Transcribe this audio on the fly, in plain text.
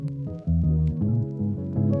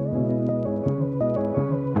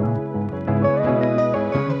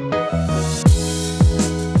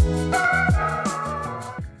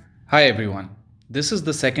Hi everyone. This is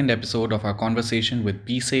the second episode of our conversation with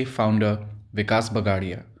PSafe founder Vikas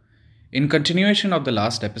Bagadia. In continuation of the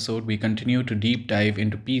last episode, we continue to deep dive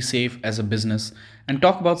into PSafe as a business and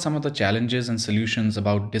talk about some of the challenges and solutions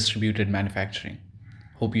about distributed manufacturing.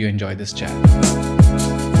 Hope you enjoy this chat.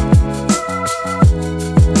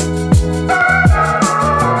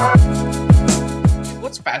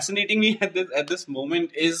 What's fascinating me at this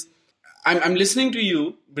moment is I'm listening to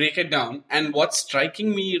you break it down, and what's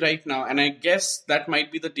striking me right now, and I guess that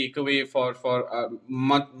might be the takeaway for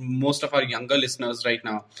most of our younger listeners right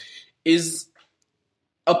now, is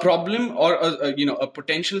a problem or a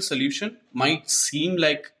potential solution might seem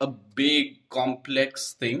like a big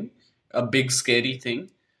complex thing, a big scary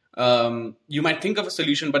thing. You might think of a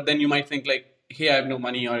solution, but then you might think like, hey, I have no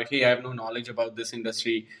money, or hey, I have no knowledge about this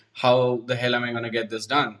industry. How the hell am I going to get this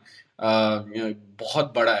done?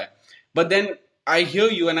 बहुत बड़ा है. But then I hear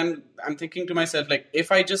you, and I'm thinking to myself, like,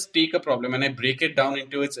 if I just take a problem and I break it down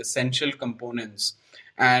into its essential components,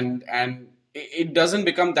 and it doesn't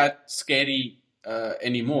become that scary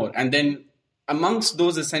anymore. And then amongst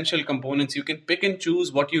those essential components, you can pick and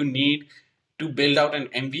choose what you need to build out an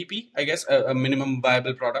MVP, I guess, a minimum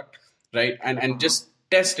viable product, right? And just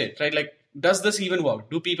test it, right? Like, does this even work?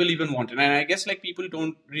 Do people even want it? And I guess like people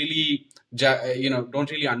don't really,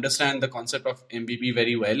 don't really understand the concept of MVP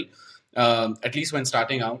very well. At least when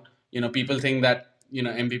starting out, people think that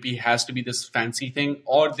MVP has to be this fancy thing,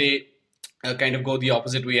 or they kind of go the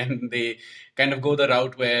opposite way and they kind of go the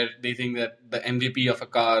route where they think that the MVP of a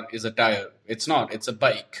car is a tire. It's not. It's a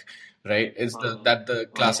bike, right? Is the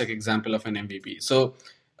classic example of an MVP. So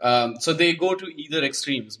they go to either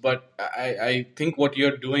extremes. But I think what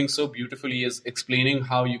you're doing so beautifully is explaining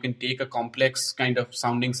how you can take a complex kind of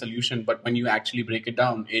sounding solution, but when you actually break it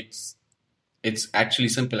down, it's actually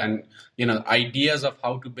simple. And ideas of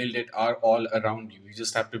how to build it are all around you. You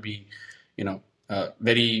just have to be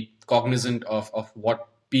very cognizant of what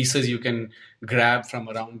pieces you can grab from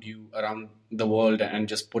around you, around the world, and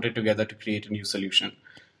just put it together to create a new solution.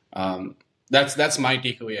 That's my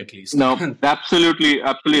takeaway, at least. No, absolutely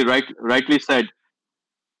right, rightly said.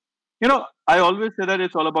 I always say that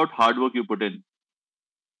it's all about hard work you put in.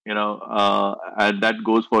 And that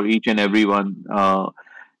goes for each and every one.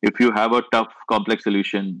 If you have a tough, complex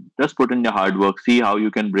solution, just put in your hard work, see how you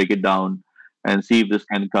can break it down, and see if this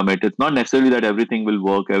can commit. It's not necessarily that everything will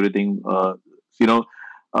work. Everything, you know,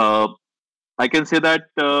 uh, I can say that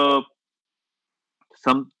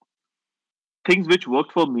some things which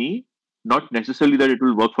worked for me, not necessarily that it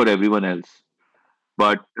will work for everyone else.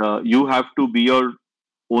 But you have to be your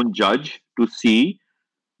own judge to see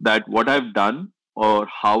that what I've done or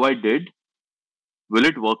how I did, will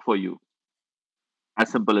it work for you? As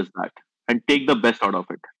simple as that. And take the best out of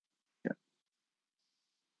it.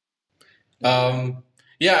 Yeah.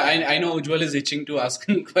 Yeah, I know Ujwal is itching to ask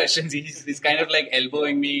questions. He's kind of like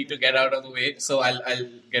elbowing me to get out of the way, so I'll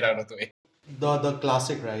get out of the way. The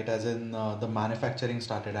classic, right, as in the manufacturing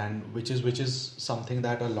started, and which is something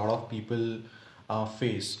that a lot of people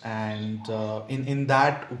face. And in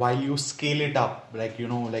that, while you scale it up, like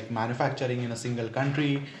like manufacturing in a single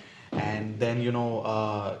country, and then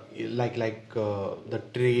the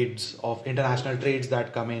trades of international trades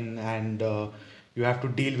that come in, and you have to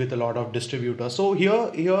deal with a lot of distributors. So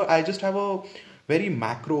here I just have a very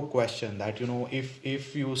macro question, that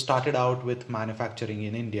if you started out with manufacturing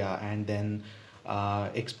in India and then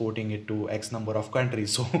exporting it to X number of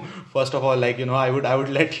countries. So first of all, like I would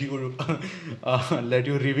let you let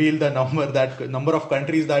you reveal the number of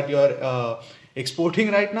countries that you're exporting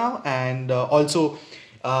right now, and also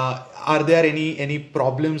are there any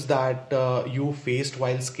problems that you faced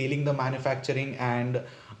while scaling the manufacturing, and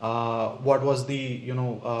what was the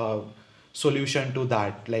solution to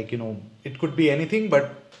that? Like it could be anything,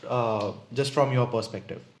 but just from your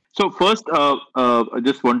perspective. So first, I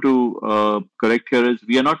just want to correct here is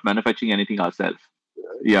we are not manufacturing anything ourselves.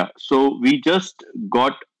 Yeah. So we just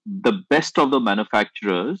got the best of the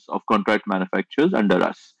manufacturers of contract manufacturers under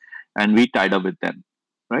us, and we tied up with them.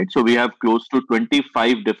 Right. So we have close to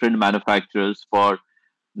 25 different manufacturers for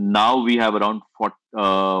now. We have around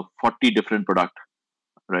 40 different product.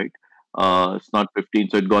 Right. It's not 15,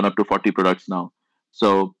 so it's gone up to 40 products now.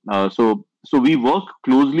 So we work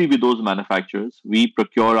closely with those manufacturers. We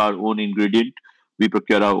procure our own ingredient, we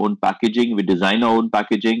procure our own packaging, we design our own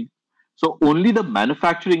packaging. So only the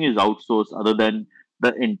manufacturing is outsourced, other than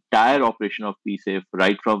the entire operation of PSafe,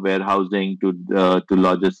 right from warehousing to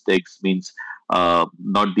logistics, means not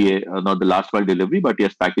the last mile delivery, but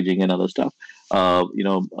yes, packaging and other stuff.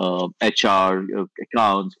 HR,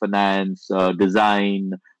 accounts, finance,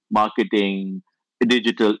 design, marketing,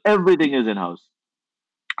 digital, everything is in house.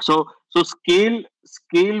 So scale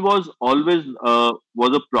was always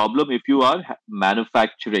was a problem if you are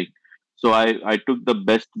manufacturing. So I took the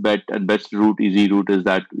best bet and best route, easy route, is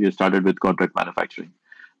that we started with contract manufacturing.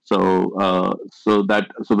 So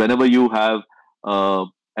whenever you have uh,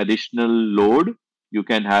 additional load, you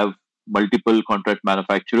can have multiple contract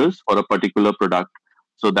manufacturers for a particular product.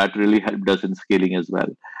 So that really helped us in scaling as well.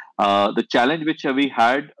 The challenge which we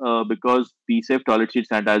had, because PSAFE toilet seat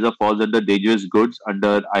sanitizer falls under dangerous goods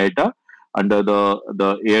under IATA, under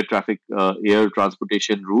the air traffic air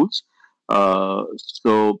transportation rules.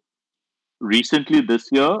 So recently this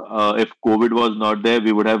year, if COVID was not there,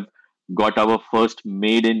 we would have got our first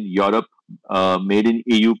made in Europe, made in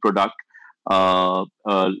EU product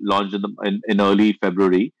launched in early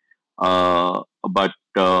February. But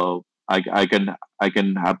I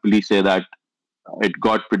can happily say that it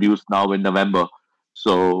got produced now in November.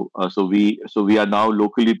 So we are now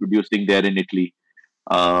locally producing there in Italy,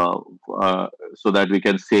 uh, so that we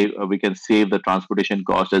can save the transportation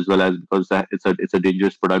cost, as well as because it's a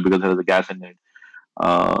dangerous product because there is a gas in it.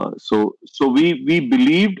 So we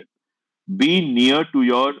believed, be near to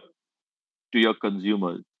your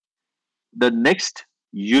consumers. The next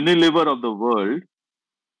Unilever of the world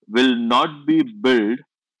will not be built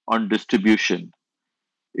on distribution.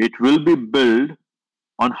 It will be built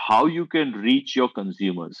on how you can reach your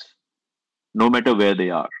consumers, no matter where they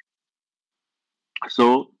are.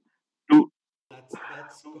 So to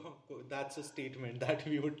That's a statement that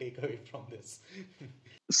we would take away from this.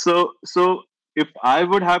 so if I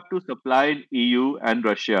would have to supply in EU and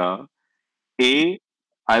Russia, A,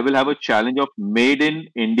 I will have a challenge of made in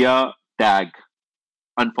India tag,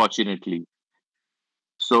 unfortunately.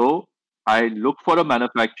 So I look for a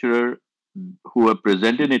manufacturer who are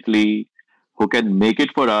present in Italy, who can make it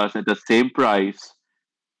for us at the same price,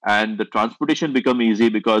 and the transportation become easy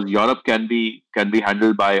because Europe can be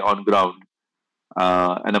handled by on ground.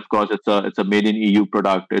 And of course, it's a made in EU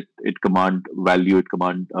product. It command value. It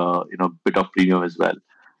command bit of premium as well.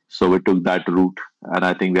 So we took that route, and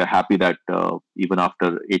I think we are happy that even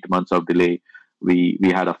after 8 months of delay, we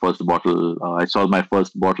had a first bottle. I saw my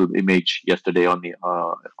first bottle image yesterday on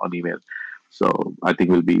email. So I think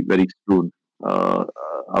will be very soon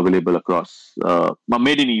available across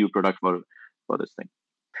made in EU product for this thing.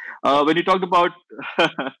 When you talked about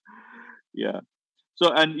yeah.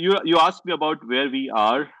 So, and you asked me about where we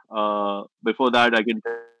are. Before that, I can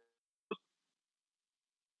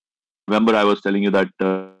remember I was telling you that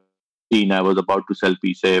I was about to sell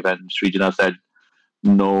PSAVE, and Srijana said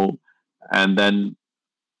no. And then,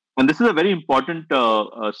 and this is a very important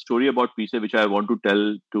story about PSAVE, which I want to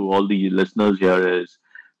tell to all the listeners here is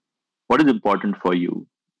what is important for you,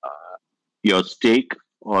 your stake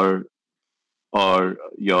or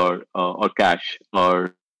cash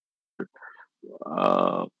or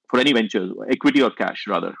for any ventures, equity or cash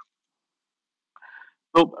rather.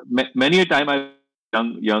 So many a time I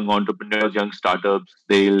young entrepreneurs, young startups,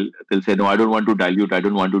 they'll say, no, I don't want to dilute, I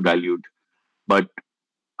don't want to dilute. But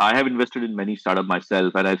I have invested in many startups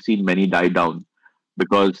myself, and I've seen many die down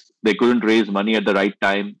because they couldn't raise money at the right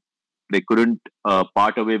time. They couldn't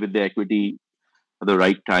part away with the equity at the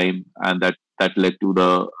right time, and that led to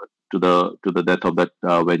the death of that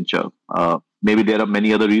venture. Maybe there are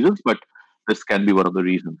many other reasons, but this can be one of the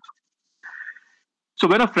reasons. So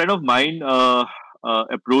when a friend of mine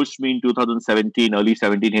approached me in 2017, early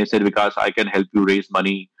 17, he said, "Vikas, I can help you raise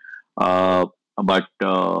money, uh, but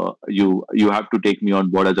you have to take me on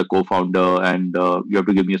board as a co-founder, and you have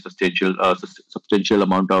to give me a substantial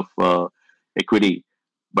amount of equity.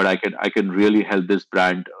 But I can really help this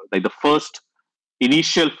brand. Like the first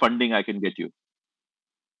initial funding I can get you."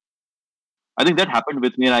 I think that happened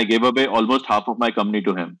with me, and I gave away almost half of my company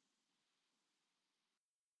to him.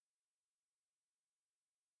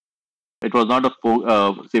 It was not a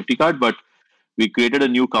safety card, but we created a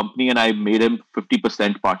new company, and I made him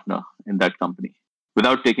 50% partner in that company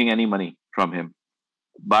without taking any money from him.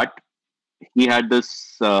 But he had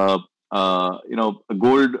this, a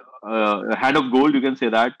gold, a hand of gold, you can say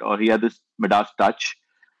that, or he had this Midas touch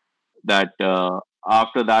that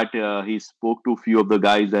after that, he spoke to a few of the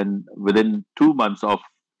guys, and within 2 months of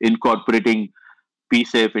incorporating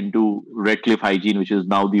PSafe into Redcliffe Hygiene, which is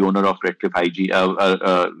now the owner of Redcliffe Hygiene,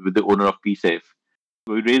 with the owner of PSafe.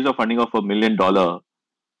 We raised a funding of $1 million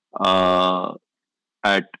uh,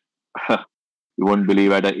 at you won't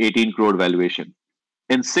believe at a 18 crore valuation.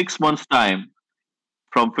 In 6 months' time,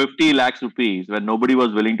 from 50 lakhs rupees, when nobody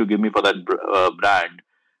was willing to give me for that brand,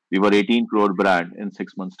 we were 18 crore brand in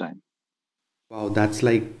 6 months' time. Wow, that's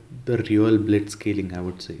like the real blitz scaling, I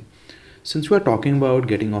would say. Since we're talking about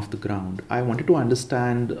getting off the ground, I wanted to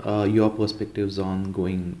understand your perspectives on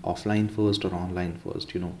going offline first or online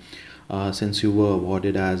first. Since you were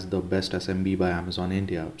awarded as the best SMB by Amazon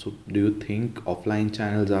India, so do you think offline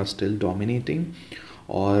channels are still dominating,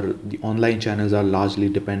 or the online channels are largely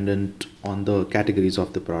dependent on the categories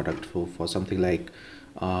of the product? For something like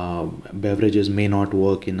beverages may not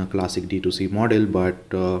work in a classic D2C model,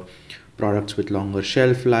 but products with longer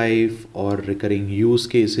shelf life or recurring use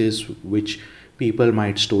cases, which people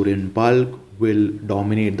might store in bulk, will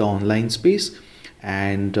dominate the online space,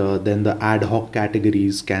 and then the ad hoc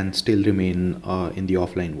categories can still remain in the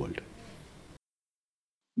offline world.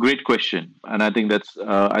 Great question, and I think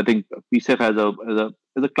PSEF has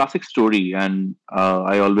a classic story, and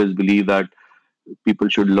I always believe that people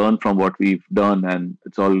should learn from what we've done, and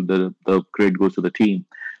it's all the credit goes to the team.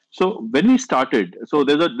 So when we started, so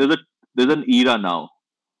there's an era now,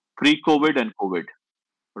 pre-COVID and COVID,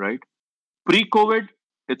 right? Pre-COVID,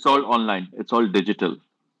 it's all online, it's all digital,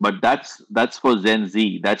 but that's for Gen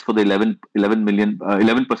Z, that's for the 11 million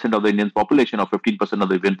 11% of the Indian population, or 15% of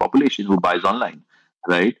the Indian population who buys online,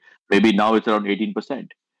 right? Maybe now it's around 18%,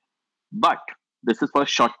 but this is for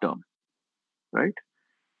short term, right?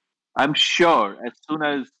 I'm sure as soon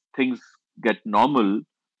as things get normal,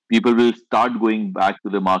 people will start going back to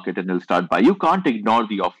the market and they'll start buy. You can't ignore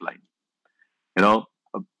the offline. You know,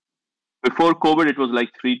 before COVID, it was like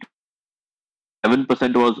 3 to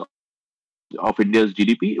 7% was of India's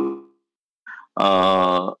GDP.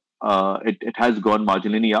 It has gone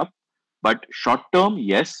marginally up, but short term,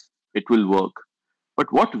 yes, it will work.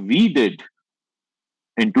 But what we did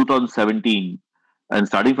in 2017, and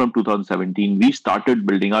starting from 2017, we started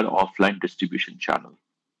building our offline distribution channel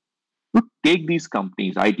to take these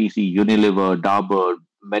companies, ITC, Unilever, Dabur,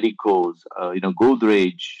 Medicos,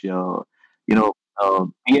 Godrej,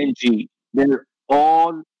 PNG. They're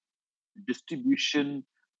all distribution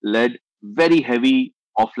led, very heavy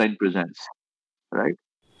offline presence, right?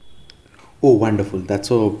 Oh, wonderful.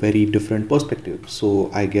 That's a very different perspective. So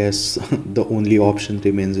I guess the only option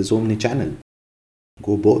remains is omni-channel.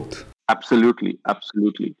 Go both. Absolutely,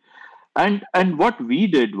 absolutely. And what we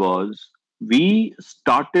did was we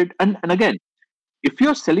started, and again, if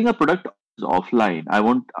you're selling a product offline, I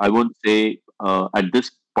won't say at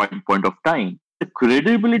this point of time, the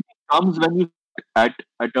credibility comes when you at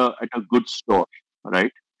a good store,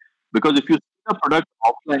 right? Because if you sell a product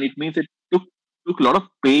offline, it means it took a lot of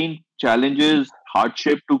pain, challenges,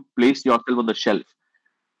 hardship to place yourself on the shelf.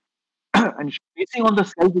 And placing on the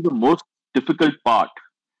shelf is the most difficult part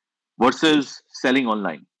versus selling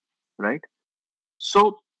online, right?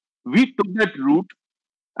 So we took that route,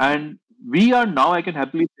 and we are now, I can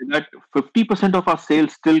happily say that 50% of our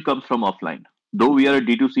sales still comes from offline. Though we are a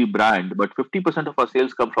D2C brand, but 50% of our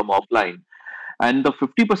sales come from offline. And the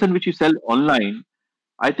 50% which we sell online,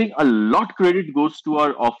 I think a lot credit goes to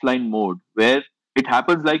our offline mode, where it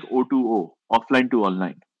happens like O2O, offline to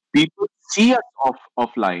online. People see us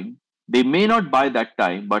offline. They may not buy that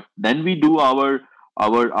time, but then we do our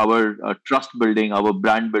trust building, our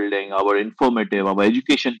brand building, our informative, our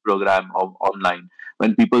education program of online.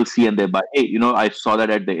 When people see and they buy, hey, I saw that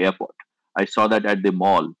at the airport, I saw that at the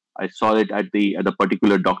mall, I saw it at a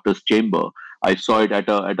particular doctor's chamber, I saw it at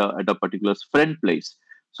a particular friend place.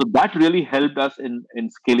 So that really helped us in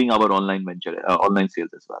scaling our online venture, online sales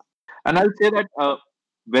as well. And I'll say that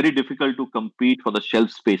very difficult to compete for the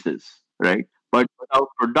shelf spaces, right? But our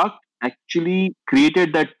product actually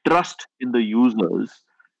created that trust in the users.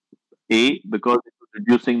 Because it was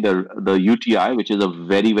reducing the UTI, which is a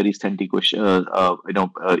very very senti question,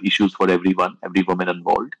 issues for everyone, every woman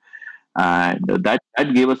involved, and that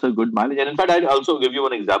gave us a good mileage. And in fact, I'd also give you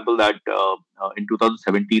one example that in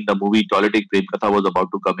 2017, the movie Toiletic Prem Katha was about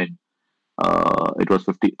to come in. It was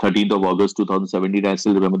 13th of August 2017. I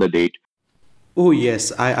still remember the date. Oh,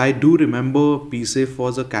 yes, I do remember PSAF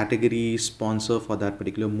was a category sponsor for that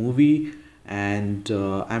particular movie, and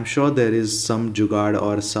I'm sure there is some jugaad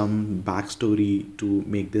or some backstory to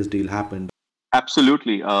make this deal happen.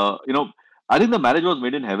 Absolutely. I think the marriage was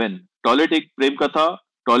made in heaven. Toiletic Prem Katha,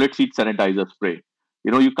 toilet seat sanitizer spray.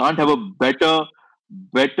 You can't have a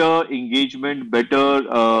better engagement, better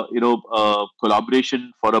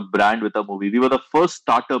collaboration for a brand with a movie. We were the first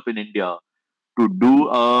startup in India to do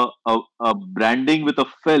a branding with a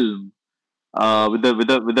film with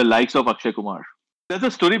the likes of Akshay Kumar. There's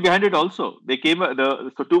a story behind it also. They came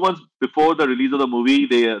so 2 months before the release of the movie,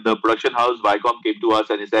 the production house Viacom came to us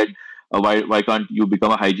and he said, why can't you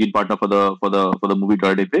become a hygiene partner for the movie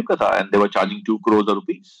Toilet Prem Katha? And they were charging 2 crores of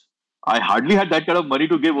rupees. I hardly had that kind of money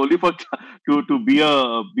to give only for to be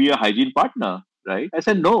a hygiene partner, right? I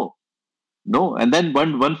said no, No. And then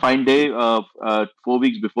one fine day, 4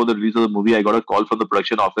 weeks before the release of the movie, I got a call from the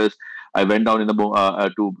production office. I went down in the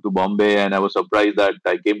to Bombay, and I was surprised that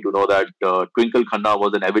I came to know that Twinkle Khanna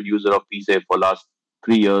was an avid user of PSafe for last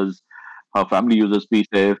 3 years. Her family uses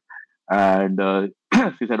PSafe, and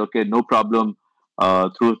she said, "Okay, no problem."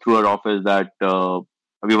 Through her office, that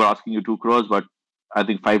we were asking you 2 crores, but I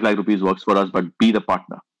think 5 lakh rupees works for us. But be the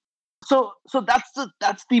partner. So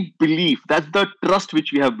that's the belief, that's the trust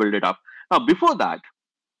which we have built it up. Now, before that,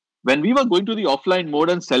 when we were going to the offline mode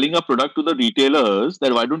and selling our product to the retailers,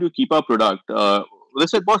 that why don't you keep our product? They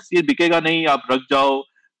said, boss, ये बिकेगा नहीं, आप रख जाओ,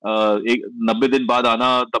 90 दिन बाद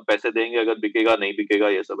आना, तब पैसे देंगे, अगर बिकेगा नहीं बिकेगा,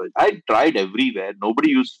 ये सब. I tried everywhere.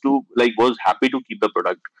 Nobody used to, like, was happy to keep the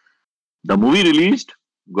product. The movie released,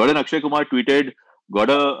 got an Akshay Kumar tweeted, got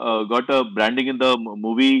a branding in the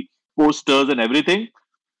movie posters and everything.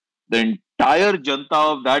 The entire janta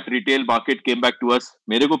of that retail market came back to us.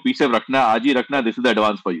 मेरे को पीछे रखना है, आज ही रखना है, this is the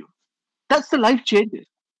advance for you. That's the life changes.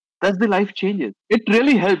 That's the life changes. It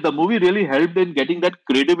really helped. The movie really helped in getting that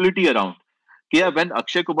credibility around. Yeah, when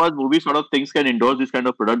Akshay Kumar's movie sort of things can endorse this kind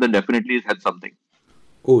of product, then definitely it has something.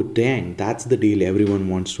 Oh, dang, that's the deal everyone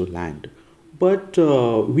wants to land. But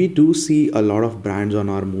we do see a lot of brands on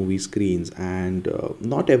our movie screens, and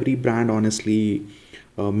not every brand, honestly,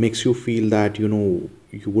 makes you feel that you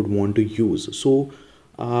would want to use. So,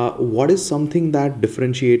 what is something that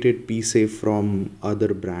differentiated PSafe from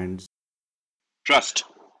other brands? Trust.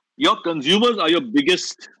 Your consumers are your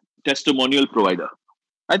biggest testimonial provider.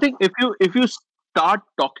 I think if you start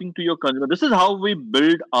talking to your consumer, this is how we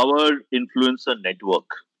build our influencer network.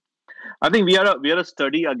 I think we are a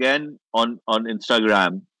study again on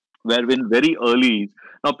Instagram, where in very early,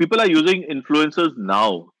 now people are using influencers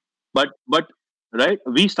now, but right,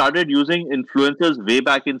 we started using influencers way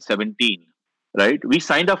back in 17. Right, we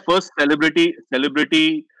signed our first celebrity in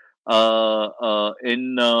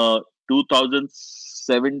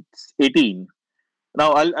 2018.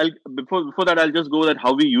 Now, I'll before that, I'll just go that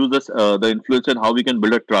how we use this the influencer and how we can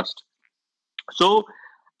build a trust. So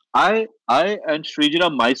I and Srijira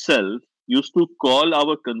myself used to call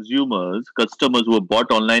our customers who have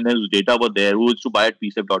bought online and whose data were there, who used to buy at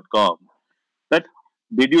psafe.com, that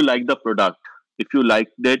did you like the product? If you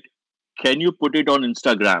liked it, can you put it on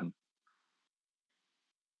Instagram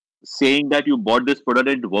saying that you bought this product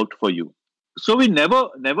and it worked for you? So we never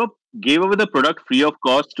gave away the product free of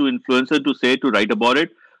cost to influencer to say to write about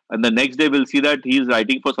it. And the next day we'll see that he's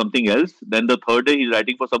writing for something else. Then the third day he's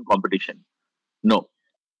writing for some competition. No.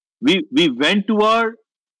 We went to our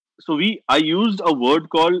so we I used a word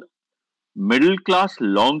called middle class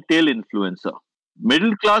long tail influencer.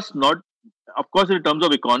 Middle class, not of course in terms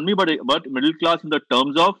of economy, but middle class in the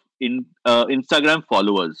terms of Instagram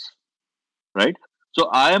followers, right? So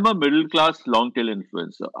I am a middle class long tail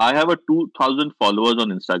influencer. I have a 2,000 followers on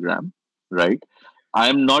Instagram, right?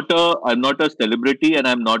 I'm not a celebrity, and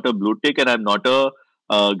I'm not a blue tick, and I'm not a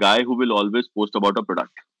guy who will always post about a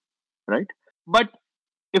product, right? But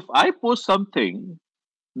if I post something,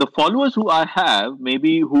 the followers who I have,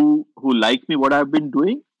 maybe who like me what I've been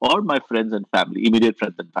doing, or my friends and family, immediate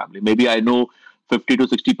friends and family. Maybe I know 50 to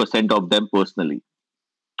 60% of them personally.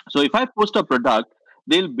 So if I post a product,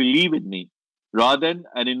 they'll believe in me rather than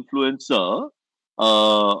an influencer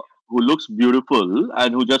who looks beautiful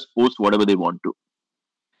and who just posts whatever they want to.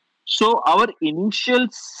 So our initial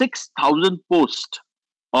 6,000 posts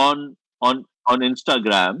on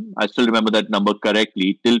Instagram, I still remember that number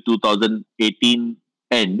correctly, till 2018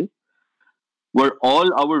 end, were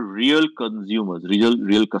all our real consumers,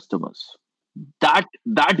 real customers. That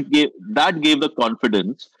gave the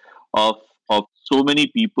confidence of so many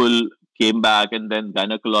people came back, and then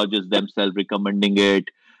gynecologists themselves recommending it.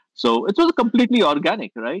 So it was completely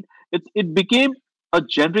organic, right? It became a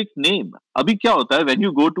generic name. अभी क्या होता है, when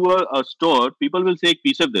you go to a store, people will say एक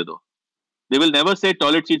piece of दे दो. They will never say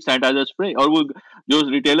toilet seat sanitizer spray. और वो जो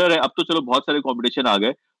retailer है, अब तो चलो बहुत सारे कंपटीशन आ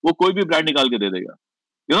गए, वो कोई भी ब्रांड निकाल के दे देगा.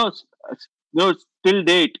 You know, till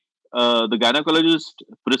date, the gynecologist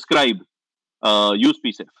prescribe use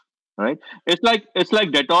PSafe. Right? It's like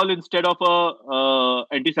Dettol instead of a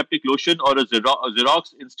antiseptic lotion, or a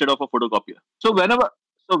Xerox instead of a photocopier. So whenever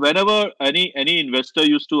any investor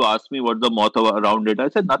used to ask me what the moth around it, I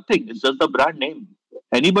said nothing. It's just the brand name.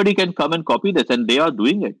 Anybody can come and copy this, and they are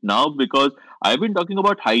doing it now, because I've been talking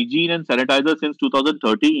about hygiene and sanitizer since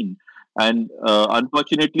 2013, and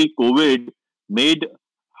unfortunately, COVID made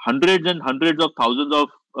hundreds and hundreds of thousands of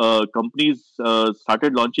companies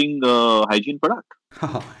started launching hygiene product.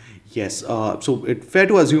 Yes, so it's fair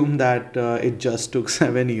to assume that it just took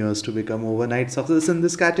 7 years to become overnight success in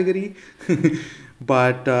this category.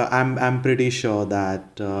 But I'm pretty sure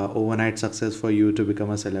that overnight success for you to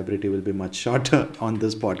become a celebrity will be much shorter on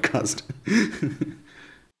this podcast. you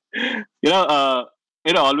know, uh,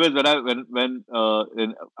 always I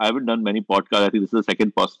haven't done many podcasts. I think this is the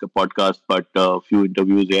second podcast, but a few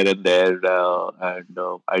interviews here and there, and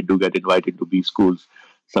I do get invited to these schools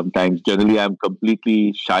sometimes. Generally, I'm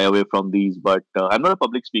completely shy away from these, but I'm not a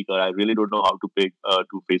public speaker. I really don't know how to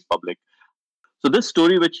face public. So this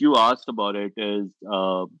story which you asked about it is,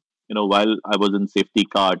 while I was in safety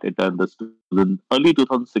cart, this in early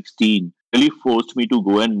 2016 really forced me to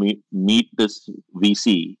go and meet this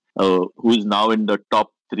VC, who is now in the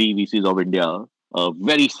top three VCs of India,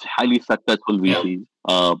 very highly successful VCs,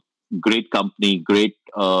 great company, great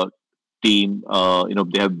team.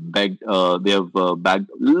 They have bagged a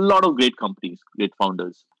lot of great companies, great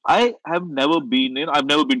founders. I have never been, I've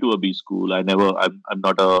never been to a B school. I'm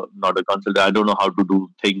not a consultant. I don't know how to do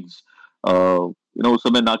things. उस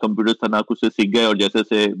समय ना computer था ना कुछ से सीख गए और जैसे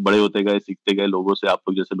से बड़े होते गए सीखते गए लोगों से आप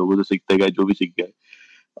लोग जैसे लोगों से सीखते गए जो भी सीख गए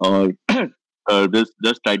और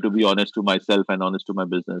just try to be honest to myself and honest to my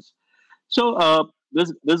business. So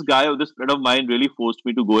this guy or this friend of mine really forced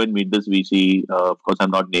me to go and meet this VC. Of course,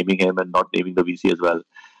 I'm not naming him and not naming the VC as well.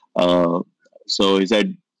 Uh, so he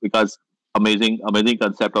said because amazing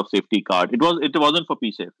concept of safety card. It wasn't for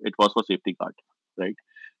PSafe. It was for safety card, right?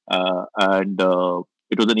 And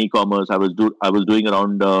it was an e-commerce. I was doing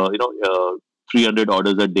around 300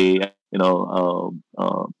 orders a day.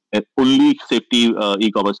 Only safety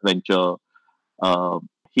e-commerce venture.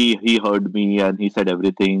 He heard me and he said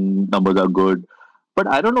everything numbers are good, but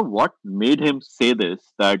I don't know what made him say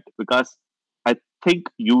this. That because I think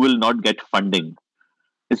you will not get funding.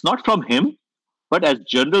 It's not from him, but as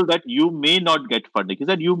general that you may not get funding. He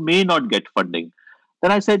said you may not get funding.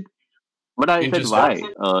 Then I said, but I said Interesting. why?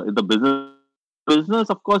 In the business,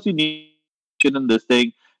 of course, you need in this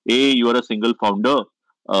thing. A, you are a single founder.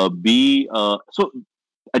 B, so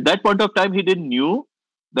at that point of time he didn't knew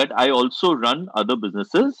that I also run other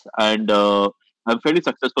businesses and I'm fairly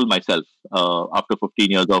successful myself after 15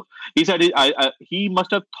 years of he said he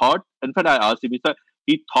must have thought, in fact I asked him,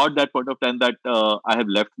 he thought that point of time that I have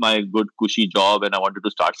left my good cushy job and I wanted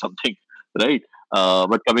to start something right,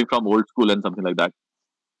 but coming from old school and something like that.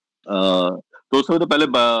 uh, तो उसमें तो पहले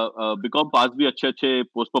BCom pass भी अच्छे अच्छे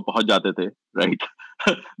post पर पहुंच जाते थे राइट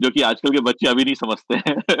जो कि आजकल के बच्चे अभी नहीं समझते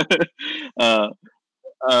हैं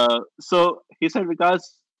so he said,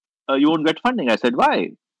 because you won't get funding. I said,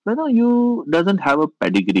 why? No, you doesn't have a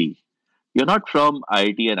pedigree. You're not from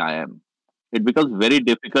IIT and IM. It becomes very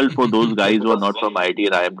difficult for those guys who are not from IIT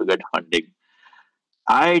and IM to get funding.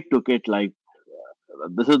 I took it like,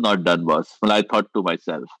 this is not done, boss. Well, I thought to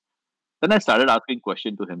myself. Then I started asking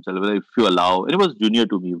question to himself, whether if you allow, and he was junior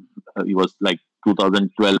to me. He was like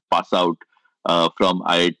 2012 pass out from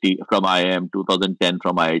IIT, from IM, 2010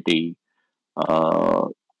 from IIT. Uh,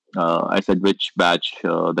 I said, which batch?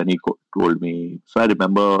 Then he told me. So I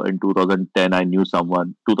remember in 2010, I knew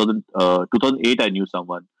someone. 2008, I knew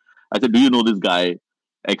someone. I said, do you know this guy,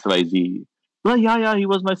 XYZ? Well, yeah, he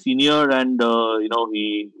was my senior, and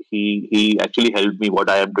he actually helped me what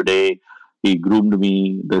I am today. He groomed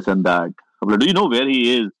me, this and that. I'm like, do you know where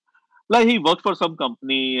he is? Like he worked for some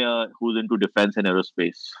company who's into defense and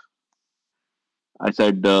aerospace. I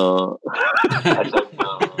said,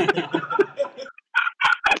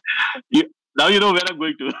 you, now you know where I'm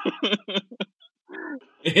going to.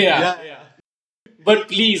 Yeah. But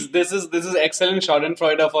please, this is excellent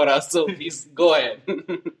Schadenfreude for us. So please go ahead.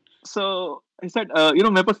 So I said,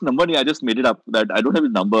 my personal number, I just made it up that I don't have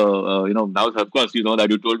his number. Now, of course, you know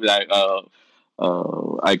that you told me that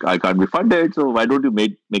I can't be funded. So why don't you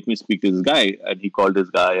make me speak to this guy? And he called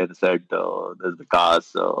this guy and said, there's the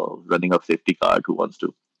cars running a safety card who wants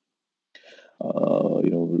to,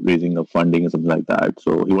 raising a funding or something like that.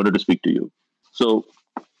 So he wanted to speak to you. So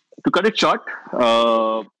to cut it short,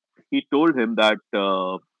 he told him that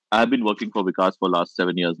I have been working for Vikas for last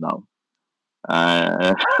 7 years now.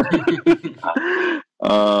 Uh,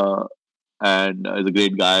 uh, and is a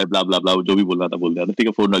great guy, blah blah blah, जो भी बोल रहा था बोल दिया था, ठीक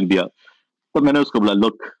है फोन रख दिया. तो मैंने उसको बोला,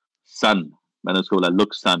 look son, मैंने उसको बोला,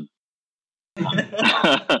 look son,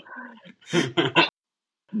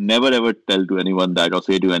 never ever tell to anyone that or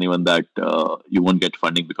say to anyone that you won't get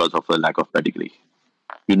funding because of a lack of pedigree.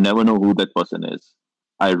 You never know who that person is.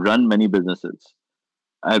 I run many businesses.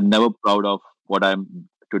 I'm never proud of what I'm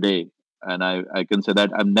today. And I can say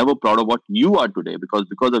that I'm never proud of what you are today because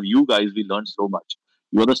of you guys we learned so much.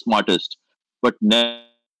 You're the smartest. But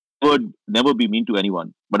never be mean to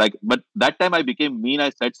anyone. But that time I became mean.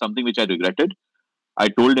 I said something which I regretted. I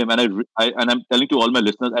told him and and I'm telling to all my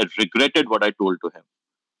listeners, I regretted what I told to him.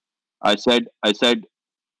 I said,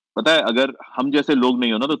 पता है अगर हम जैसे लोग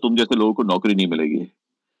नहीं हो ना तो तुम जैसे लोगों को नौकरी नहीं मिलेगी.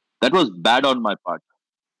 That was bad on my part.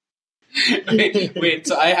 Wait,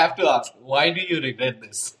 so I have to ask, why do you regret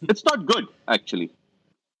this? It's not good, actually.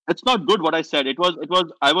 It's not good what I said.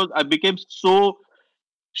 I became so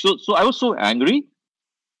I was so angry.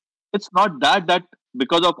 It's not that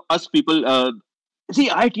because of us people. See,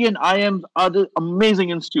 IT and IM are the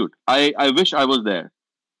amazing institute. I wish I was there.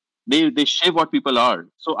 They shape what people are.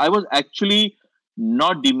 So I was actually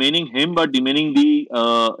not demeaning him, but demeaning the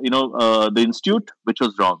institute, which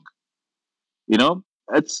was wrong. You know,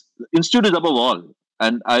 it's institute is above all,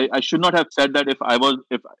 and I should not have said that if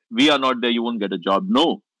we are not there, you won't get a job.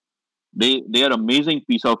 No, they are amazing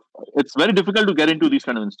piece of. It's very difficult to get into these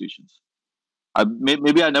kind of institutions.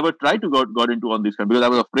 Maybe I never tried to got into on these kind because I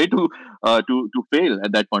was afraid to fail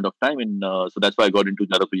at that point of time, and so that's why I got into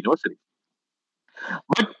Jadavpur University.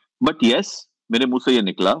 But yes, मेरे मुंह से ये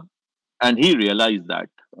निकला, and he realized that,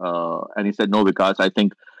 and he said, "No, Vikas, I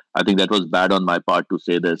think that was bad on my part to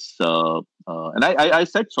say this." And I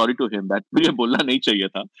said sorry to him that मुझे बोलना नहीं चाहिए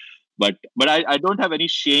था. But I don't have any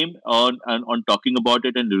shame on talking about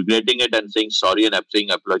it and regretting it and saying sorry and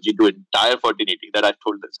saying apology to entire fraternity that I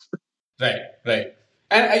told this. Right, right.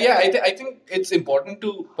 And yeah, I think it's important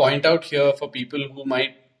to point out here for people who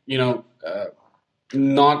might,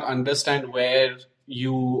 not understand where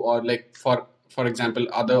you or like for example,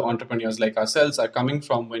 other entrepreneurs like ourselves are coming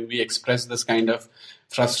from when we express this kind of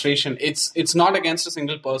frustration. It's not against a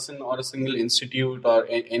single person or a single institute or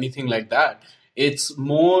anything like that. It's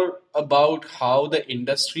more about how the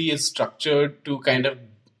industry is structured to kind of,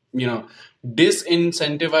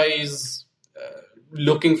 disincentivize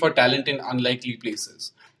looking for talent in unlikely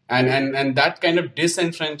places, and that kind of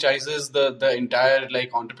disenfranchises the entire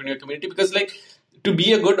like entrepreneur community, because like to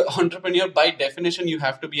be a good entrepreneur by definition you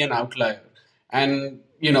have to be an outlier, and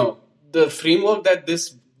the framework that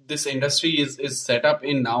this industry is set up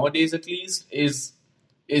in nowadays at least is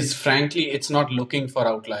frankly it's not looking for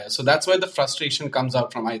outliers. So that's where the frustration comes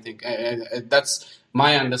out from, I think. That's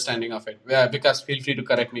my understanding of it. Yeah, because feel free to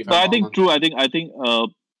correct me if So I'm I wrong think on true.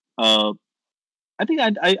 Uh, I think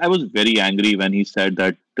I was very angry when he said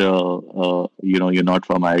that you're not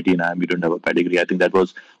from IIT and you don't have a pedigree. I think that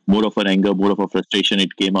was more of an anger, more of a frustration.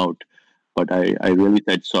 It came out, but I really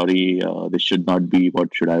said sorry. This should not be.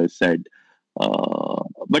 What should I have said?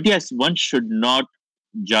 But yes, one should not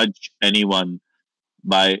judge anyone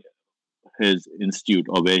by his institute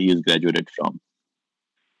or where he is graduated from.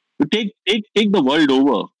 To take the world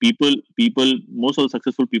over, people most of the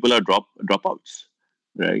successful people are dropouts,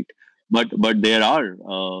 right? But there are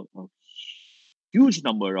a huge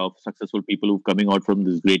number of successful people who are coming out from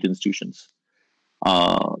these great institutions.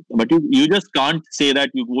 But you just can't say that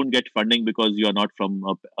you won't get funding because you are not from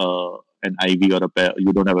an Ivy or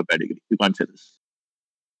you don't have a pedigree. You can't say this.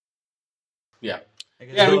 yeah. I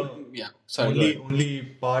guess Yeah, I the mean, yeah. Sorry, go ahead. only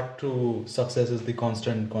part to success is the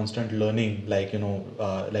constant learning. Like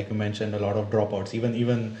like you mentioned, a lot of dropouts.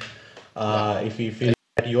 Even if you feel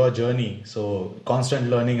at your journey, so constant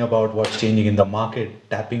learning about what's changing in the market,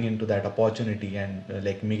 tapping into that opportunity, and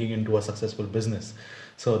like making into a successful business.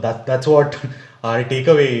 So that's what our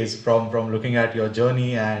takeaway is from looking at your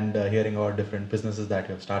journey and hearing about different businesses that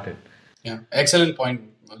you have started. Yeah, excellent point,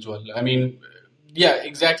 Joel. I mean, yeah,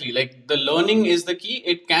 exactly. Like the learning is the key.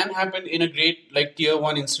 It can happen in a great like tier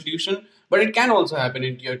one institution, but it can also happen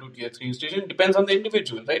in tier two, tier three institution. It depends on the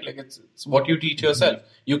individual, right? Like it's what you teach yourself.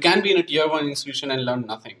 You can be in a tier one institution and learn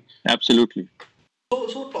nothing. Absolutely.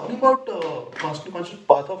 So talking about constant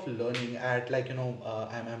path of learning at like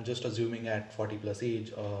I'm just assuming at 40 plus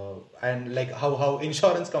age, and like how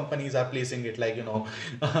insurance companies are placing it, like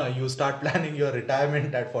you start planning your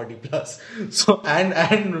retirement at 40 plus. So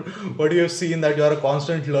and what you have seen that you are a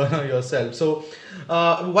constant learner yourself. So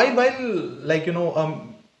while like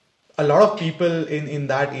a lot of people in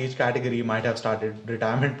that age category might have started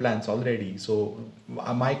retirement plans already. So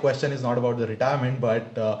my question is not about the retirement,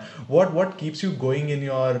 but what keeps you going in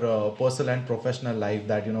your personal and professional life,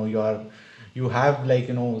 that you have like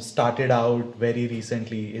started out very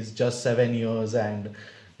recently. It's just 7 years, and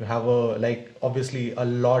you have a like obviously a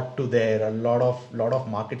lot to there, a lot of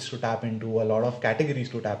markets to tap into, a lot of categories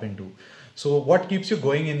to tap into. So what keeps you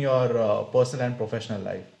going in your personal and professional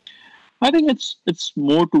life? I think it's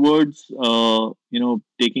more towards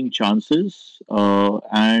taking chances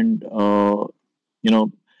and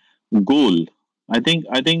goal. I think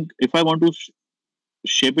if I want to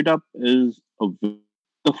shape it up is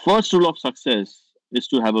the first rule of success is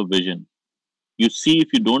to have a vision. You see,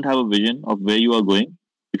 if you don't have a vision of where you are going,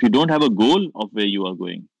 if you don't have a goal of where you are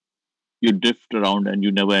going, you drift around and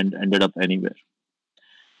you never ended up anywhere.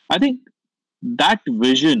 I think that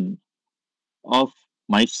vision of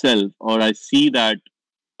myself, or I see that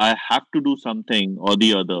I have to do something or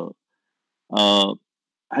the other, uh,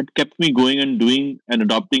 had kept me going and doing and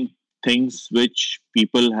adopting things which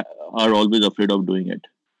people are always afraid of doing it.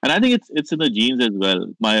 And I think it's in the genes as well.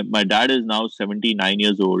 My dad is now 79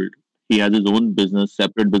 years old. He has his own business,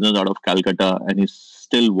 separate business out of Calcutta, and he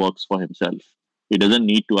still works for himself. He doesn't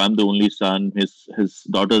need to. I'm the only son. His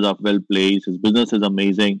daughters are well placed. His business is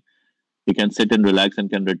amazing. He can sit and relax and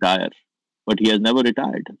can retire. But he has never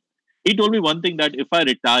retired. He told me one thing, that if I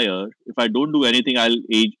retire, if I don't do anything,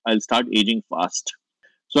 I'll start aging fast.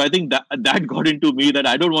 So I think that got into me, that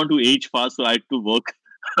I don't want to age fast, so I had to work,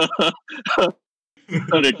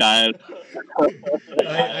 retire.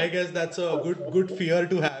 I guess that's a good fear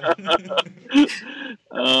to have.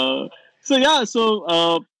 uh, so yeah, so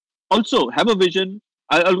also have a vision.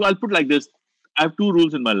 I'll put like this: I have two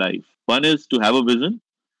rules in my life. One is to have a vision,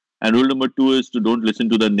 and rule number two is to don't listen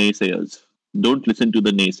to the naysayers. Don't listen to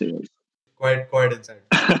the naysayers. Quite inside.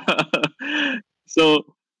 so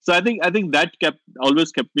so I think that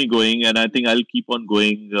always kept me going, and I think I'll keep on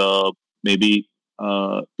going. Maybe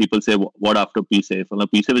people say, what after PSafe? Well,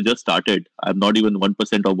 PSafe has just started. I'm not even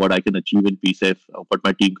 1% of what I can achieve in PSafe, what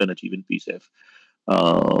my team can achieve in PSafe.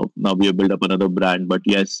 Now we have built up another brand, but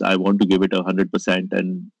yes, I want to give it 100%,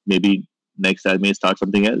 and maybe next I may start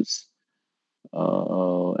something else,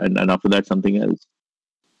 and after that something else.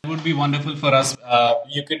 It would be wonderful for us.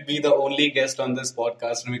 You could be the only guest on this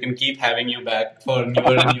podcast, and we can keep having you back for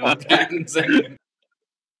newer and newer brands. And,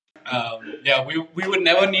 yeah, we would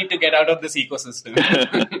never need to get out of this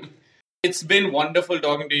ecosystem. It's been wonderful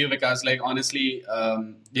talking to you, Vikas. Like, honestly,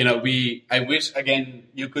 I wish again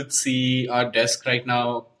you could see our desk right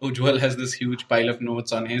now. Ujjwal has this huge pile of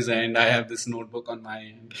notes on his end. I have this notebook on my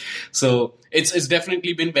end. So it's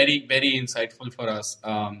definitely been very, very insightful for us.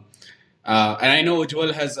 And I know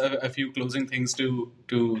Ujjwal has a few closing things to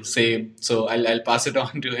say, so I'll pass it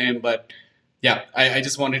on to him. But yeah, I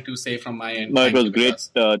just wanted to say from my end. No, it thank was you, great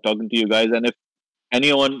Vikas. talking to you guys. And if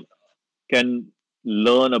anyone can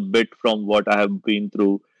learn a bit from what I have been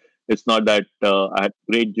through, it's not that I had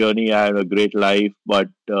a great journey, I had a great life, but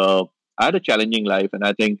I had a challenging life. And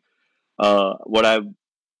I think what I've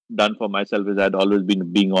done for myself is I'd always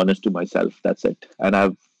been being honest to myself. That's it. And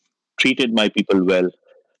I've treated my people well.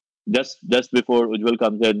 Just before Ujjwal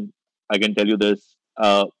comes in, I can tell you this.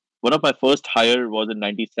 One of my first hire was in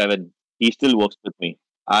 '97. He still works with me.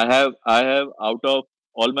 I have out of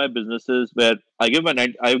all my businesses where I give my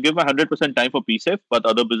 100% time for PSafe, but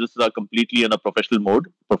other businesses are completely in a professional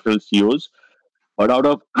mode, professional CEOs. But out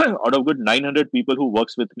of out of good 900 people who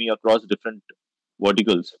works with me across different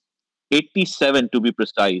verticals, 87 to be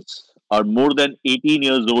precise are more than 18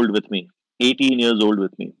 years old with me. 18 years old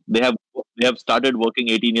with me. They have started working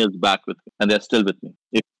 18 years back with me, and they're still with me.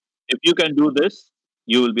 If you can do this,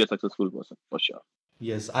 you will be a successful person for sure.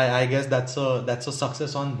 Yes, I guess that's a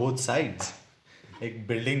success on both sides. Like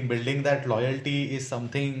building that loyalty is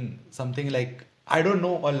something like, I don't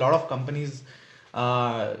know, a lot of companies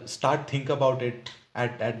start think about it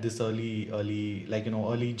at this early, like,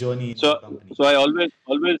 early journey in the So company. so I always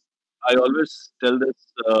tell this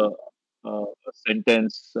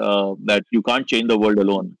sentence that you can't change the world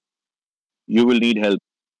alone. You will need help,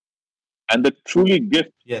 and the truly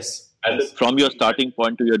gift Yes, yes. from your starting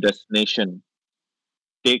point to your destination.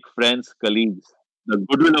 Take friends, colleagues, the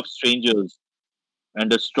goodwill of strangers,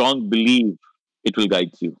 and a strong belief, it will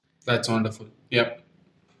guide you. That's wonderful. Yep.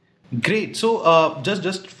 Great. So,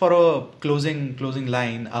 just for a closing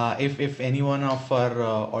line, if any one of our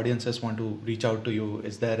audiences want to reach out to you,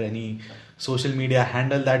 is there any social media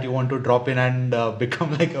handle that you want to drop in and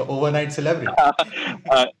become like an overnight celebrity?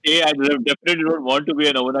 Definitely don't want to be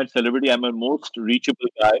an overnight celebrity. I'm a most reachable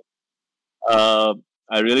guy. Uh,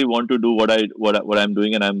 I really want to do what I'm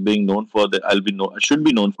doing, and I'm being known for that. I should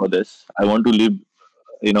be known for this. I want to leave,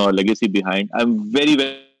 a legacy behind. I'm very,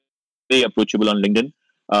 very approachable on LinkedIn.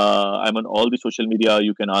 I'm on all the social media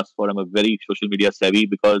you can ask for. I'm a very social media savvy,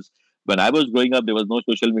 because when I was growing up, there was no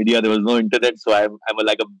social media, there was no internet. So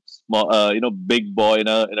like a small, big boy in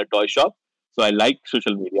a toy shop. So I like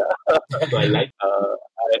social media. So I like. uh,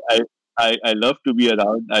 I, I, I love to be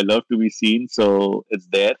around. I love to be seen. So it's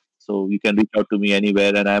there. So you can reach out to me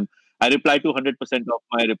anywhere, and I reply to 100% of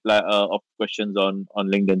my reply of questions on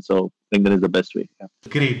LinkedIn. So LinkedIn is the best way. Yeah.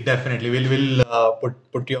 Great, definitely. We'll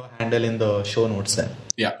put your handle in the show notes then.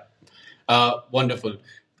 Yeah. Wonderful.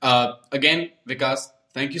 Again, Vikas,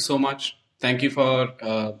 thank you so much. Thank you for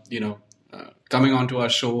coming onto our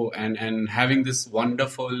show and having this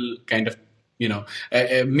wonderful kind of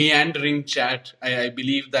meandering chat. I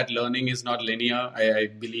believe that learning is not linear. I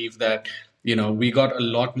believe that we got a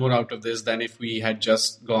lot more out of this than if we had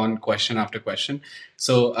just gone question after question.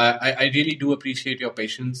 So I really do appreciate your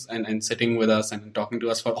patience and sitting with us and talking to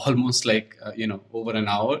us for almost like over an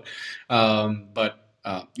hour. But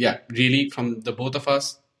really, from the both of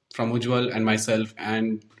us, from Ujjwal and myself,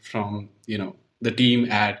 and from the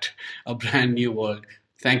team at A Brand New World,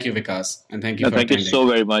 thank you, Vikas, and thank you for Thank you attending. so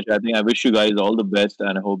very much. I think I wish you guys all the best,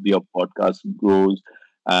 and I hope your podcast grows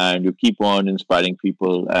and you keep on inspiring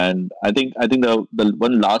people. And I think the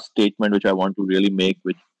one last statement which I want to really make,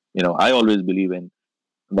 which I always believe in,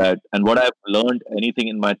 that, and what I've learned anything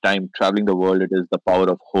in my time traveling the world, it is the power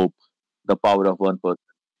of hope, the power of one person.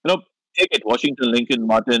 Take it, Washington, Lincoln,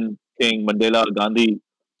 Martin, King, Mandela, Gandhi.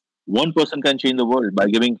 One person can change the world by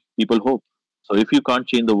giving people hope. So if you can't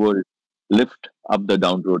change the world, lift up the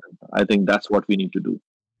downtrodden. I think that's what we need to do.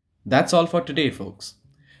 That's all for today, folks.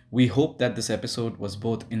 We hope that this episode was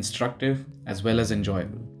both instructive as well as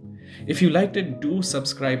enjoyable. If you liked it, do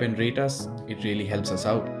subscribe and rate us. It really helps us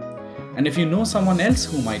out. And if you know someone else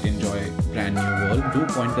who might enjoy Brand New World, do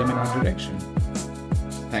point them in our direction.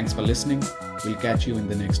 Thanks for listening. We'll catch you in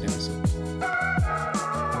the next episode.